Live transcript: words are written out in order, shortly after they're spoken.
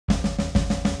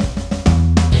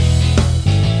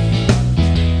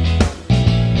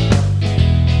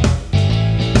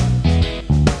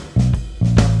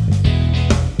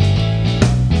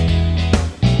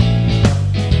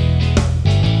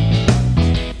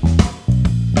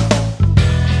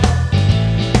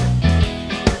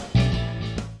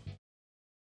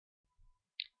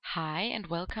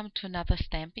welcome to another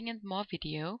Stamping and More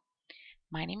video.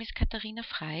 My name is Katharina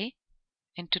Frey,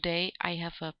 and today I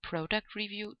have a product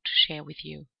review to share with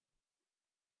you.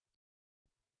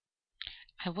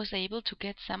 I was able to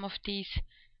get some of these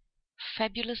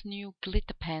fabulous new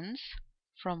glitter pens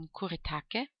from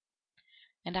Kuretake,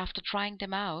 and after trying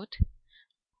them out,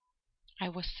 I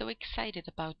was so excited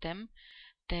about them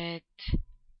that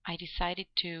I decided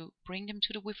to bring them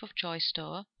to the Whiff of Joy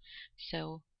store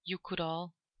so you could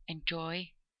all enjoy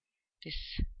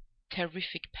these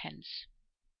terrific pens.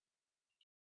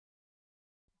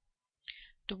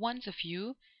 The ones of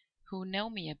you who know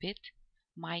me a bit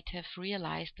might have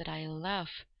realized that I love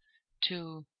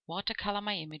to watercolor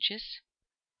my images.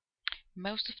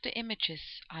 Most of the images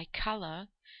I color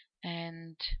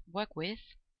and work with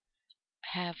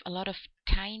have a lot of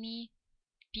tiny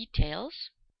details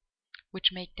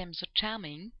which make them so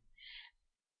charming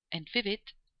and vivid,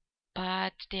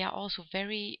 but they are also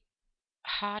very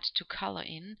hard to color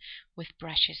in with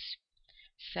brushes.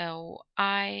 So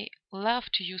I love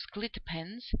to use glitter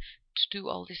pens to do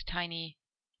all this tiny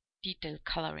detail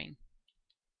coloring.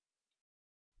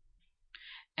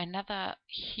 Another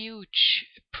huge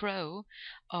pro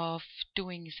of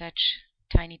doing such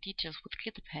tiny details with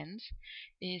glitter pens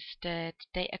is that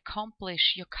they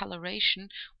accomplish your coloration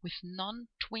with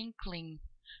non-twinkling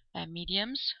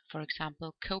mediums, for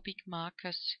example Copic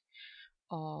markers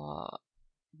or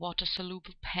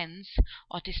water-soluble pens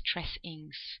or distress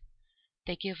inks.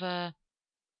 They give a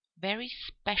very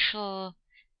special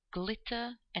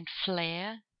glitter and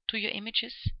flair to your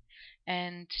images,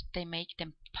 and they make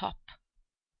them pop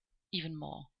even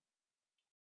more.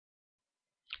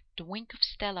 The Wink of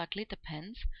Stella Glitter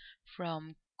pens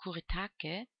from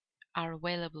Kuretake are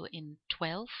available in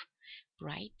 12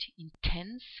 bright,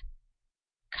 intense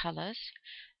colors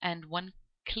and one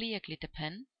clear glitter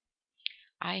pen.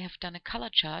 I have done a color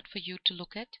chart for you to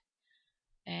look at,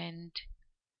 and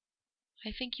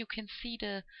I think you can see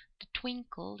the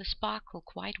twinkle, the sparkle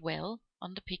quite well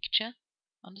on the picture,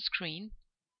 on the screen.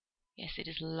 Yes, it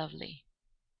is lovely.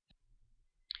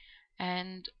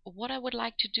 And what I would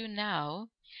like to do now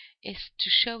is to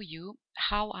show you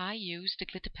how I use the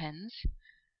glitter pens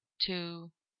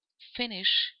to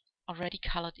finish already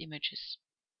colored images.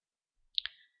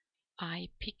 I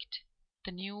picked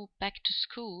the new Back to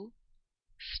School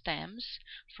stamps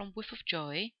from Whiff of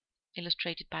Joy,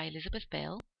 illustrated by Elizabeth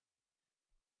Bell.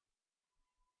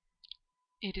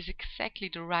 It is exactly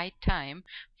the right time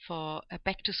for a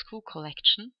back to school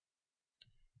collection.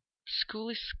 School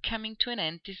is coming to an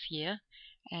end this year,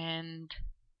 and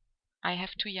I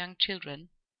have 2 young children,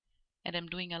 and I'm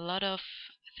doing a lot of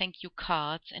thank you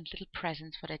cards and little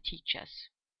presents for their teachers,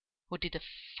 who did a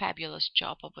fabulous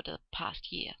job over the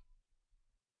past year.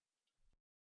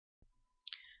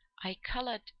 I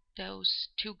colored those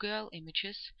 2 girl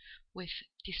images with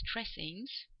distress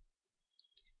inks,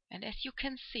 and as you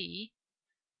can see,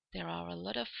 there are a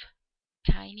lot of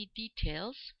tiny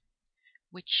details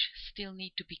which still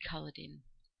need to be colored in.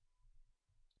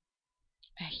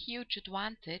 A huge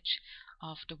advantage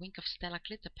of the Wink of Stella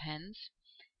glitter pens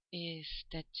is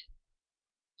that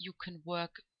you can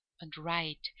work and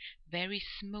write very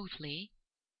smoothly,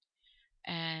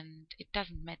 and it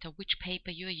doesn't matter which paper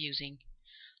you're using.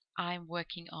 I'm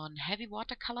working on heavy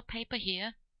watercolor paper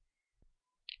here,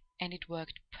 and it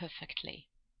worked perfectly.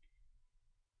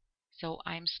 So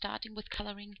I'm starting with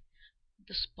coloring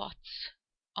the spots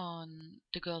on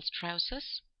the girl's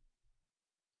trousers.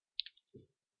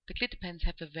 The glitter pens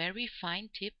have a very fine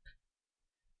tip,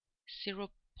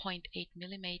 0.8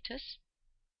 millimeters,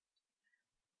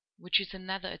 which is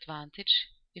another advantage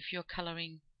if you're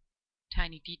coloring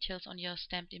tiny details on your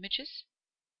stamped images.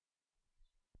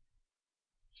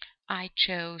 I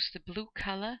chose the blue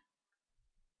color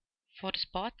for the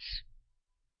spots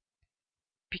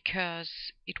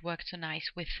because it worked so nice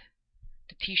with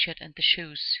the t-shirt and the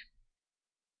shoes.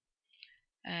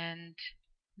 And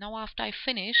now after I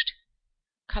finished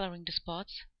coloring the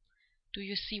spots, do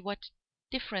you see what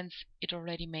difference it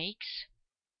already makes?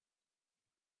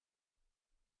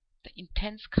 The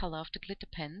intense color of the glitter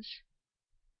pens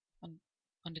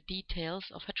on the details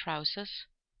of her trousers.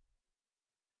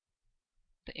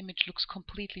 The image looks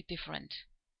completely different.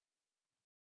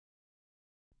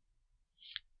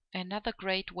 Another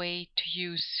great way to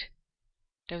use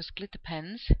those glitter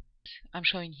pens I'm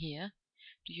showing here.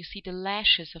 Do you see the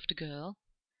lashes of the girl?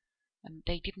 And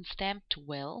they didn't stamp too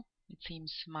well. It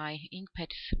seems my ink pad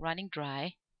is running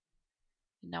dry.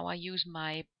 Now I use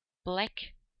my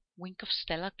black Wink of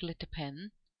Stella glitter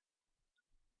pen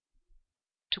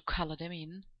to color them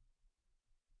in.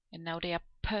 And now they are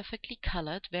perfectly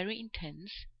colored, very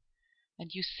intense.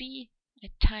 And you see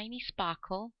a tiny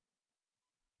sparkle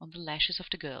on the lashes of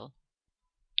the girl,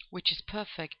 which is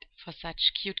perfect for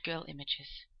such cute girl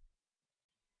images.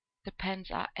 The pens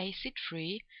are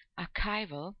acid-free,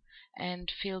 archival,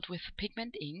 and filled with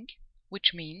pigment ink,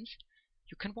 which means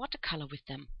you can watercolor with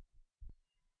them.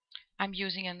 I'm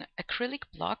using an acrylic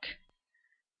block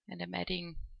and I'm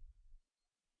adding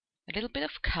a little bit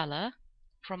of color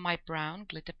from my brown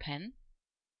glitter pen.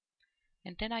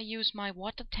 And then I use my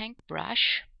water tank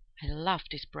brush. I love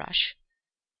this brush.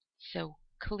 So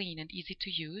clean and easy to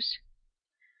use.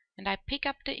 And I pick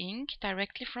up the ink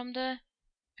directly from the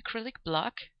acrylic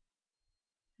block.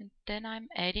 And then I'm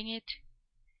adding it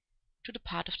to the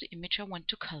part of the image I want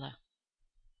to color.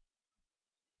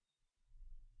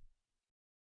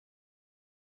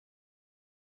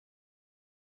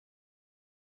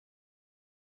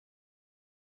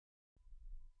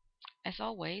 As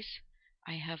always,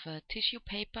 I have a tissue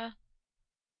paper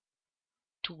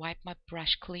to wipe my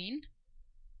brush clean.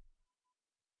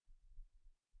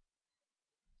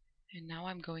 And now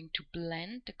I'm going to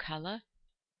blend the color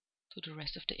to the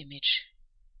rest of the image.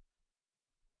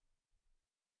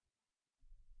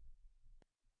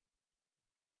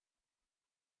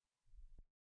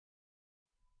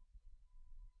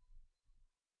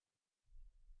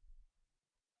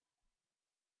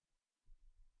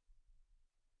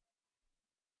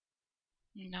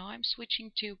 Now I'm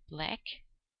switching to black.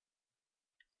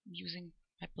 I'm using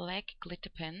my black glitter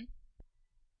pen.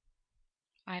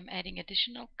 I'm adding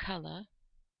additional color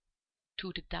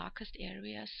to the darkest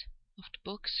areas of the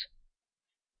books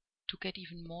to get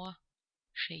even more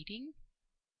shading.